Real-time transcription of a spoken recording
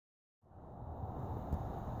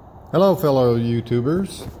Hello fellow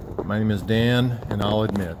YouTubers, my name is Dan and I'll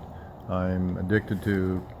admit I'm addicted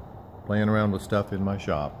to playing around with stuff in my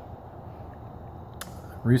shop.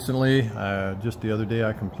 Recently, just the other day,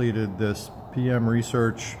 I completed this PM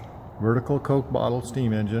Research vertical Coke bottle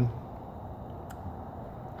steam engine.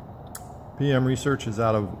 PM Research is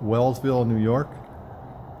out of Wellsville, New York.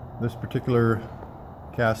 This particular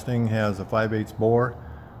casting has a 5/8 bore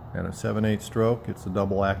and a 7/8 stroke. It's a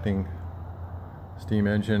double acting steam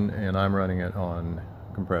engine and I'm running it on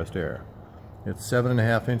compressed air. It's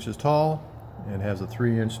 7.5 inches tall and has a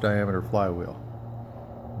 3-inch diameter flywheel.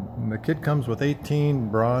 The kit comes with 18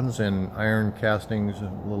 bronze and iron castings,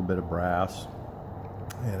 a little bit of brass,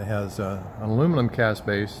 and it has an aluminum cast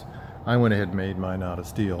base. I went ahead and made mine out of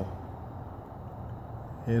steel.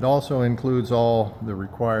 It also includes all the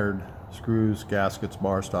required screws, gaskets,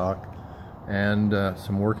 bar stock, and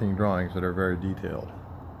some working drawings that are very detailed.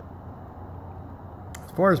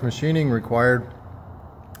 As far as machining required,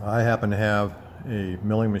 I happen to have a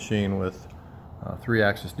milling machine with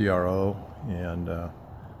 3-axis DRO and a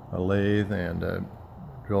lathe and a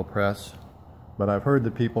drill press, but I've heard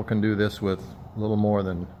that people can do this with a little more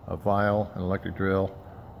than a file, an electric drill,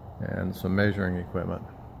 and some measuring equipment.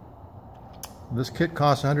 This kit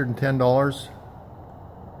costs $110,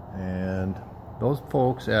 and those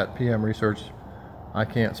folks at PM Research, I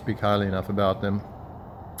can't speak highly enough about them.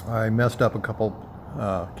 I messed up a couple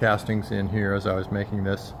castings in here as I was making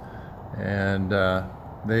this, and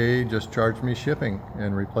they just charged me shipping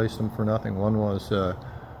and replaced them for nothing. One was a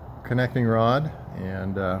connecting rod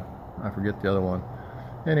and I forget the other one.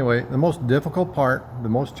 Anyway, the most difficult part, the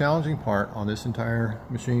most challenging part on this entire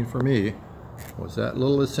machine for me was that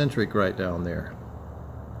little eccentric right down there.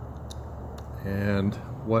 And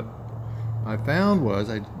what I found was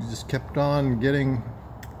I just kept on getting,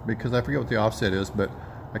 because I forget what the offset is, but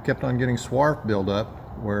I kept on getting swarf buildup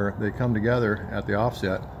where they come together at the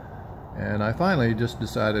offset, and I finally just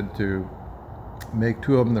decided to make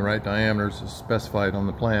 2 of them the right diameters as specified on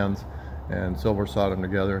the plans and silver solder them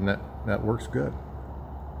together, and that works good.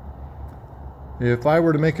 If I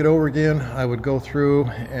were to make it over again, I would go through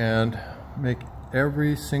and make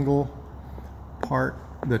every single part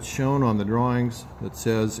that's shown on the drawings that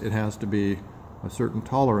says it has to be a certain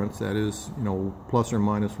tolerance, that is, you know, plus or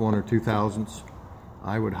minus 1 or 2 thousandths.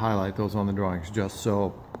 I would highlight those on the drawings just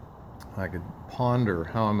so I could ponder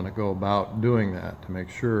how I'm going to go about doing that to make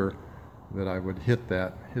sure that I would hit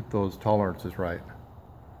those tolerances right.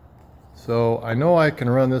 So I know I can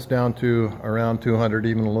run this down to around 200,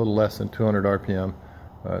 even a little less than 200 RPM,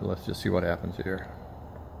 but let's just see what happens here.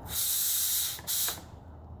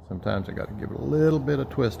 Sometimes I got to give it a little bit of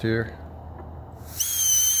twist here.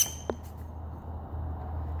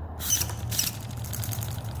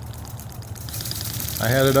 I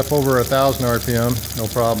had it up over 1,000 RPM, no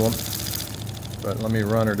problem, but let me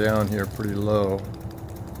run her down here pretty low.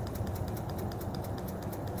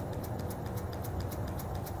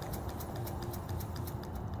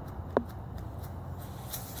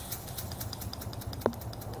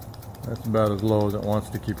 That's about as low as it wants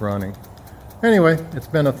to keep running. Anyway, it's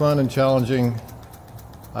been a fun and challenging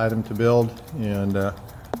item to build, and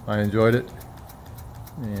I enjoyed it,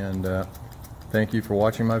 and thank you for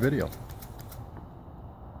watching my video.